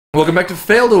Welcome back to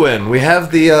Fail to Win. We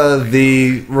have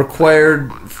the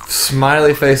required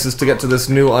smiley faces to get to this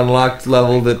new unlocked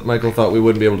level that Michael thought we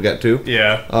wouldn't be able to get to.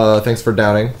 Yeah. Thanks for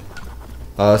doubting.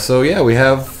 So yeah, we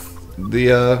have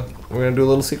the we're gonna do a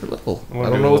little secret level. I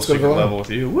don't know what's gonna go on. Level with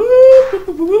you. Woo, woo,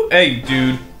 woo, woo. Hey,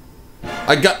 dude.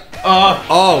 I got.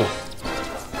 Oh.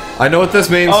 I know what this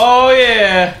means. Oh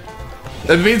yeah.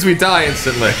 It means we die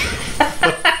instantly.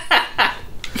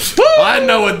 I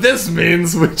know what this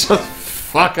means. We just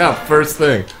fuck up first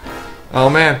thing. Oh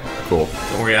man. Cool.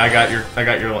 Don't worry, I got your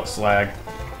slag.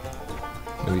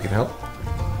 Maybe you can help.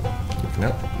 You can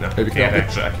help. No, maybe you can't. Help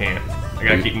Actually, I can't. I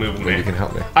gotta keep moving. Maybe you can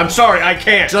help me. I'm sorry, I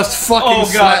can't. Just fucking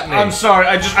slap me. I'm sorry.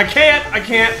 I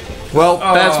can't. Well,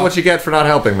 that's what you get for not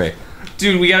helping me.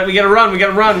 Dude, we gotta run. We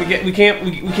can't.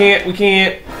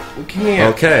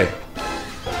 Okay.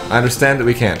 I understand that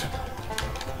we can't.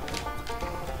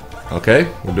 Okay,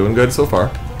 we're doing good so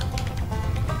far.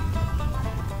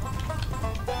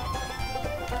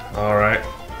 Alright.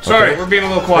 Sorry, we're being a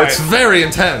little quiet. It's very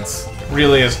intense. It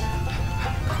really is.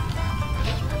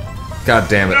 God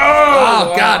damn it. No!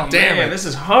 Oh, god damn it. This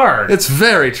is hard. It's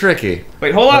very tricky.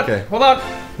 Wait, hold on. Okay. Hold on.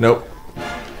 Nope.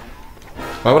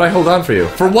 Why would I hold on for you?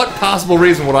 For what possible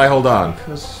reason would I hold on?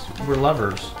 Because we're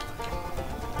lovers.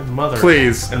 And mothers.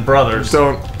 Please. And brothers.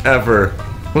 Don't ever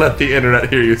let the internet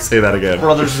hear you say that again.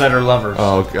 Brothers that are lovers.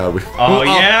 Oh god. Oh,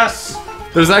 yes!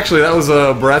 There's actually, that was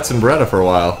Bratz and Beretta for a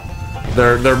while.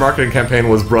 Their marketing campaign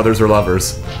was brothers or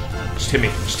lovers. Just hit me.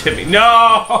 Just hit me. No!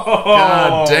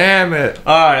 God damn it.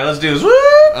 Alright, let's do this.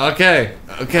 Woo! Okay.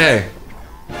 Okay.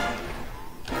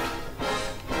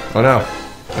 Oh no.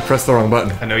 I pressed the wrong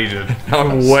button. I know you did.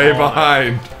 I'm way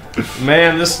behind.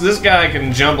 Man, this guy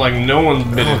can jump like no one's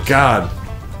been. Oh god.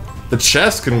 The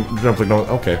chest can jump like no one.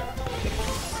 Okay.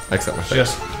 I accept my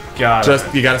Just got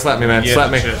you gotta slap me, man. Yeah,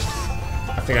 Slap me.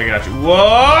 I think I got you.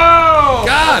 Whoa!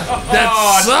 God,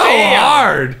 that's so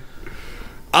hard.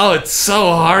 Oh, it's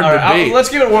so hard to beat. Let's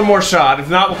give it one more shot. If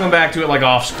not, we'll come back to it like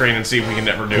off screen and see if we can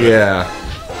never do it. Yeah.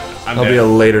 That'll be a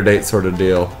later date sort of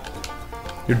deal.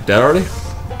 You're dead already?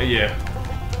 Yeah.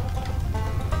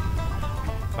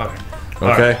 Okay.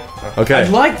 Okay. Right. Okay. I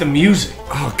like the music.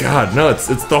 Oh god, no, it's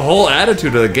the whole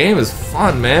attitude of the game is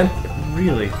fun, man.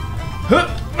 Really.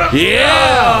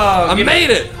 Yeah! I made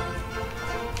it!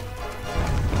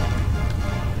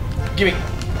 Gimme.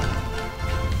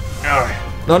 Alright.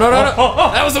 No.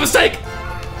 That was a mistake!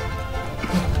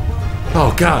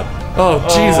 Oh god. Oh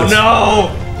Jesus.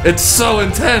 Oh no! It's so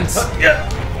intense. Yeah.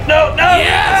 No!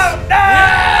 Yes!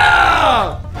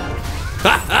 No!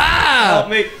 Ha Help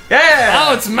me. Yeah!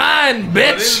 Oh, it's mine,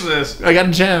 bitch! What is this? I got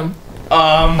a gem.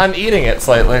 I'm eating it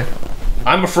slightly.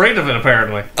 I'm afraid of it,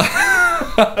 apparently.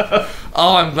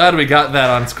 Oh, I'm glad we got that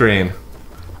on screen.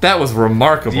 That was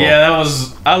remarkable. Yeah, that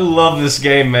was... I love this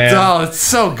game, man. Oh, it's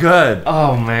so good.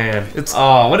 Oh, man. It's...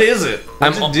 Oh, what is it?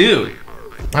 What's it do?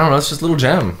 I don't know, it's just a little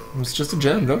gem. It's just a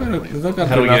gem. Don't gotta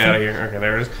How do we get out of here? Okay,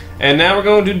 there it is. And now we're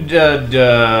going to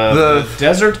the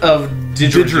Desert of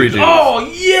Didgeridoos. Oh,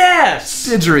 yes!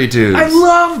 Didgeridoos. I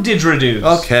love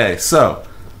Didgeridoos. Okay, so...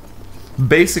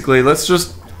 Basically, let's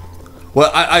just... Well,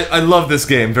 I love this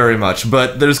game very much,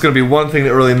 but there's going to be one thing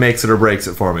that really makes it or breaks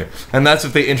it for me. And that's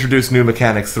if they introduce new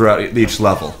mechanics throughout each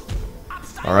level.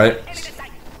 Alright?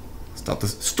 Stop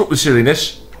this. Stop the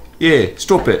silliness. Yeah,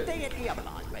 stop it.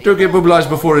 Don't get mobilized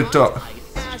before it talk.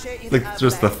 Like,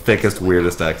 just the thickest,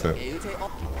 weirdest accent.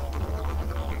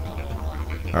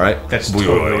 Alright? That's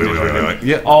totally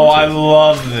yeah. Oh, I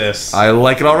love this. I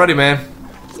like it already, man.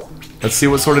 Let's see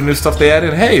what sort of new stuff they add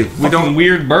in. Hey, we don't...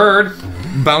 weird bird.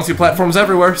 Bouncy platforms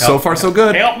everywhere. So far, so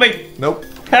good. Help me. Nope.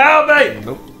 Help me.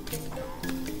 Nope.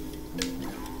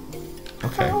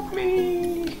 Okay. Help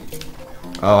me.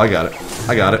 Oh, I got it.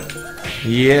 I got it.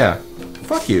 Yeah.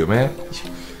 Fuck you, man.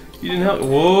 You didn't help.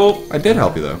 Whoa. I did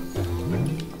help you, though.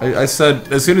 I said,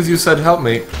 as soon as you said help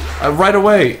me, right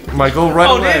away, Michael, right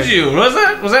away. Oh, did you? Was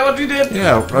that what you did?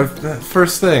 Yeah,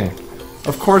 first thing.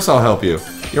 Of course I'll help you.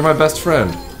 You're my best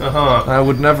friend. Uh-huh. I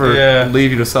would never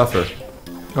leave you to suffer.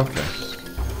 Okay.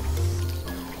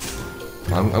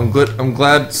 I'm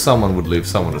glad someone would leave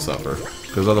someone to suffer,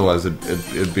 because otherwise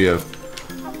it'd be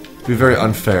very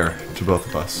unfair to both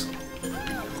of us.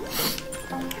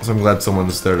 So I'm glad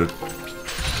someone's there to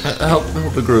help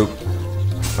the group.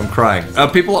 I'm crying.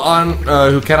 People on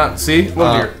who cannot see,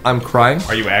 I'm crying.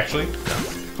 Are you actually?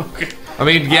 No. Okay. I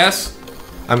mean, yes,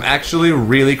 I'm actually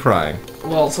really crying.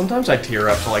 Well, sometimes I tear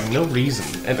up for like no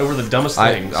reason and over the dumbest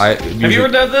things. Have you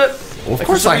ever done that? Well, of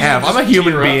course I have. I'm a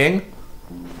human being.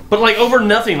 But like over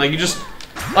nothing, like you just...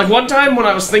 Like one time when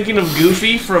I was thinking of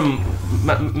Goofy from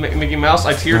Mickey Mouse,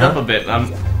 I teared up a bit.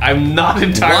 I'm not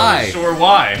entirely sure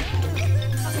why.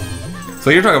 So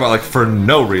you're talking about like for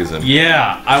no reason.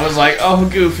 Yeah, I was like, oh,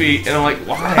 Goofy, and I'm like,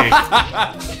 why?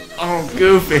 Oh,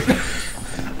 Goofy.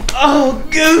 Oh,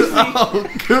 Goofy. Oh,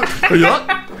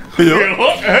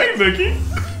 Goofy. Hey, Mickey.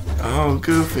 Oh,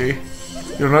 Goofy.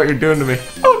 You don't know what you're doing to me.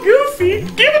 Oh, Goofy,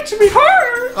 give it to me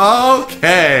harder.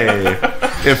 Okay.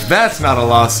 If that's not a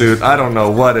lawsuit, I don't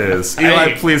know what is. Eli,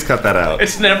 Hey, please cut that out.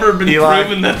 It's never been Eli.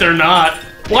 proven that they're not.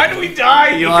 Why do we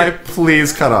die? Eli,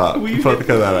 please cut that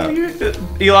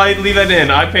out. Eli, leave that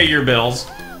in. I pay your bills.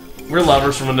 We're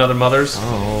lovers from another mother's.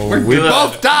 Oh, We're we good.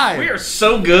 both died. We are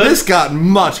so good. This got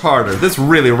much harder. This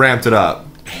really ramped it up.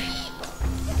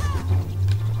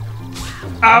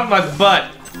 Out of my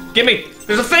butt. Give me.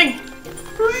 There's a thing.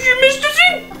 You missed a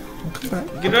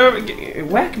thing. Get over.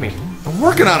 Whack me. I'm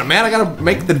working on it, man. I gotta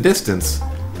make the distance.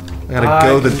 I gotta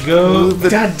go the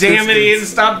God damn it, Ian!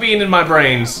 Stop being in my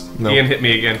brains. Nope. Ian, hit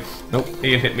me again. Nope.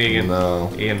 Ian, hit me again.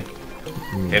 No. Ian,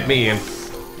 hit me, Ian.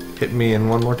 Hit me in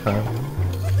one more time.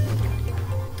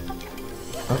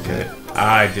 Okay.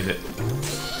 I did it.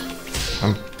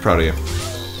 I'm proud of you.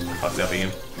 Fucked up,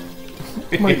 Ian.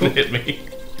 Hit me.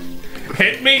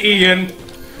 Hit me, Ian.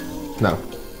 No.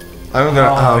 I'm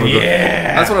gonna.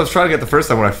 Yeah. That's what I was trying to get the first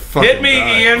time when I fucking Hit me,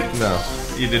 died. Ian. No.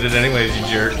 You did it anyways, you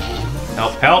jerk.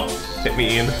 Help! Help! Hit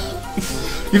me, Ian.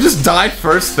 You just die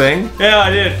first thing? Yeah, I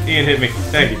did. Ian hit me.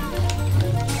 Thank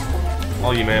you.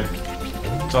 All you, man.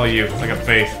 It's all you. I got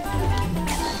faith.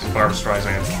 Barbara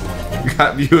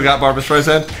Streisand. You got Barbara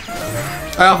Streisand?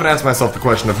 I often ask myself the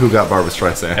question of who got Barbara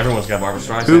Streisand. Everyone's got Barbara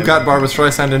Streisand. Who got Barbara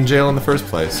Streisand in jail in the first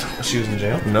place? She was in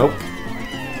jail? Nope.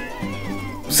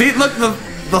 See, look,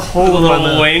 the whole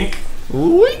little wink.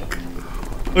 Wink.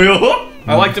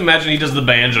 I like to imagine he does the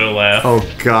banjo laugh. Oh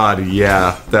god,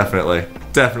 yeah, definitely.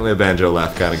 Definitely a banjo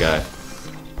laugh kind of guy.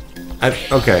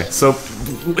 Okay, so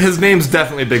his name's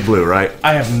definitely Big Blue, right?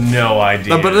 I have no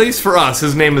idea. But at least for us,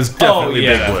 his name is definitely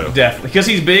Big Blue. Definitely. Because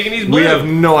he's big and he's blue. We have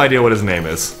no idea what his name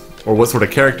is, or what sort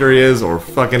of character he is, or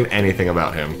fucking anything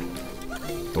about him.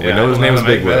 But we know his name is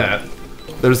Big Blue. That.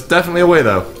 There's definitely a way,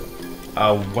 though.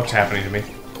 What's happening to me?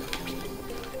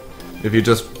 If you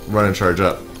just run and charge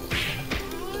up.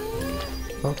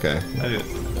 Okay.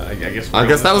 I guess. I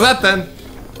guess that was that then.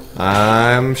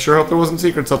 I'm sure hope there wasn't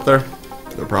secrets up there.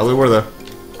 There probably were though.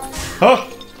 Oh!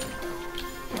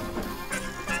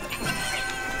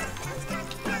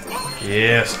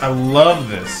 Yes, I love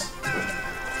this.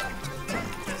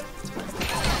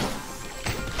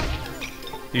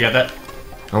 You got that?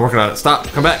 I'm working on it. Stop.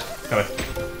 Come back. Come on.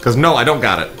 Because no, I don't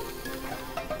got it.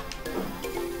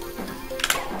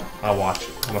 I'll watch.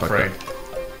 I'm afraid. up.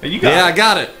 Hey, you got Yeah, I it.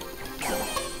 got it.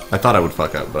 I thought I would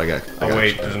fuck up, but I got Oh, it.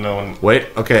 wait, there's no one. Wait,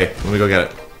 okay. Let me go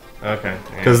get it. Okay.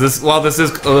 Because this, while this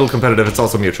is a little competitive, it's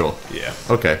also mutual. Yeah.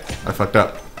 Okay, I fucked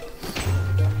up.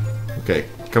 Okay,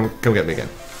 come get me again.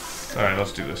 Alright,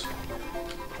 let's do this.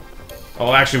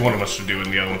 Oh, actually, one of us should do it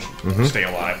and the other one should stay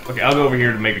alive. Okay, I'll go over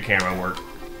here to make the camera work.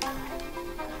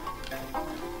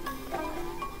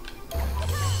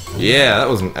 Yeah, that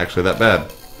wasn't actually that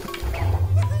bad.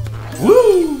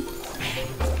 Woo!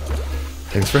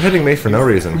 Thanks for hitting me for no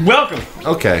reason. Welcome!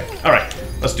 Okay, Alright,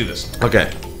 let's do this.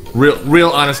 okay. Real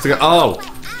honest to God. Oh!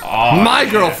 Oh, My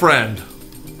yeah. girlfriend!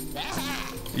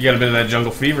 You got a bit of that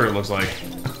jungle fever, it looks like.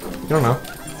 You don't know.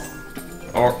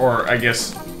 Or I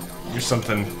guess you're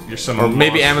something. You're some. Or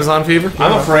maybe monster. Amazon fever?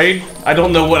 I'm afraid. I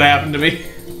don't know what happened to me.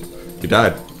 You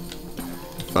died.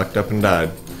 Fucked up and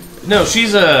died. No,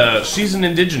 she's an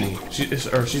indigene.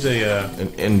 She's a An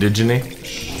indigene?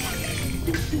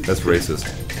 That's racist.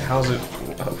 how's it?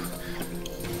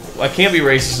 I can't be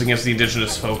racist against the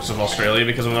indigenous folks of Australia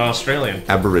because I'm not Australian.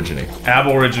 Aborigine.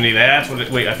 Aborigine. That's what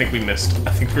it. Wait, I think we missed.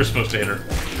 I think we were supposed to hit her.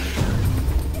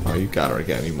 Oh, you got her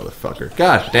again, you motherfucker.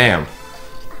 God damn.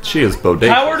 She is bodacious.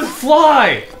 Power to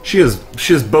fly. She is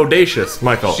bodacious,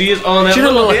 Michael. She is on that She did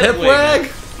a little hip hip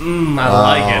wag? I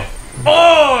like it.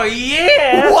 Oh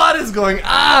yeah. What is going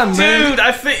on, man? Dude,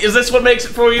 I think is this what makes it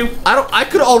for you? I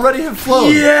could already have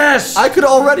flown. Yes. I could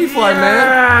already fly, man.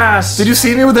 Yes. Did you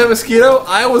see me with that mosquito?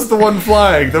 I was the one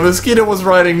flying. The mosquito was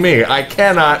riding me. I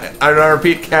cannot, and I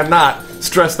repeat, cannot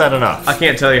stress that enough. I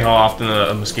can't tell you how often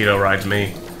a mosquito rides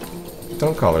me.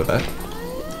 Don't call her that.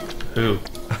 Who?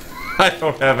 I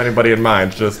don't have anybody in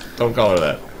mind. Just don't call her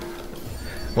that.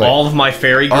 Wait. All of my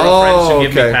fairy girlfriends should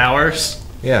give me okay. powers,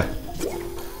 Yeah.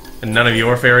 and none of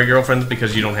your fairy girlfriends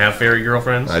because you don't have fairy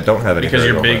girlfriends. I don't have any because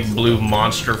fairy you're big girlfriends. blue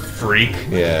monster freak.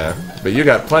 Yeah, but you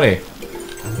got plenty.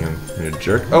 You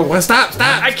jerk. Oh, well, stop!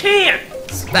 Stop! I can't.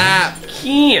 Stop!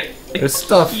 Can't. There's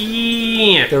stuff.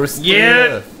 Can't. There was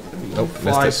Yeah. Nope,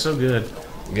 Fly missed it. so good.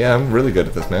 Yeah, I'm really good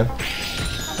at this, man.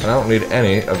 And I don't need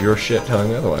any of your shit telling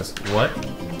me otherwise. What?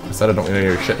 I said I don't want any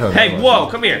of your shit. Hey, whoa,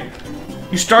 come here.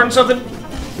 You starting something?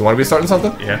 You want to be starting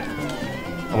something? Yeah.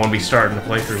 I want to be starting a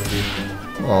playthrough with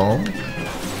you. Oh,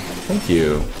 thank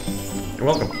you. You're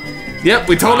welcome. Yep,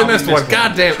 we totally missed one. one.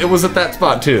 God damn, it was at that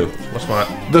spot too. What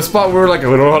spot? The spot where we were like, we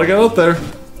don't know how to get out there.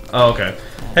 Oh, okay.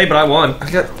 Hey, but I won. I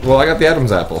got the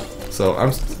Adam's apple, so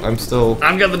I'm still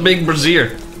I've got the big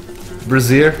brazier.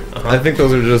 brazier. I think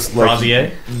those are just like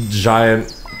Brazier?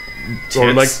 giant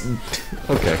or like. Tits.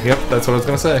 Okay, yep, that's what I was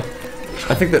gonna say.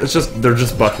 I think that they're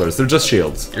just bucklers. They're just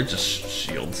shields. You're just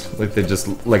shields. Like they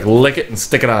just like lick it and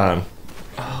stick it on.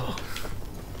 Oh.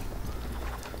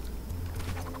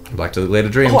 Back to the later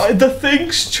dreams. Oh, the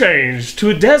thing's changed to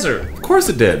a desert. Of course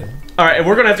it did. Alright, and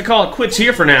we're gonna have to call it quits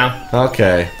here for now.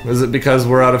 Okay. Is it because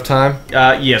we're out of time?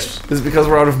 Yes. Is it because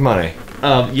we're out of money?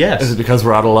 Yes. Is it because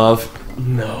we're out of love?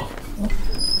 No.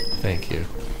 Thank you.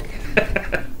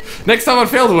 Next time on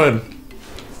Fail to Win.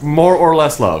 More or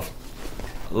less love.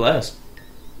 Less.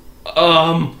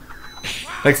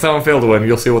 Next time on Fail to Win,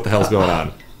 you'll see what the hell's going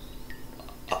on.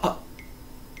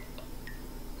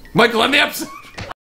 Michael, end the episode!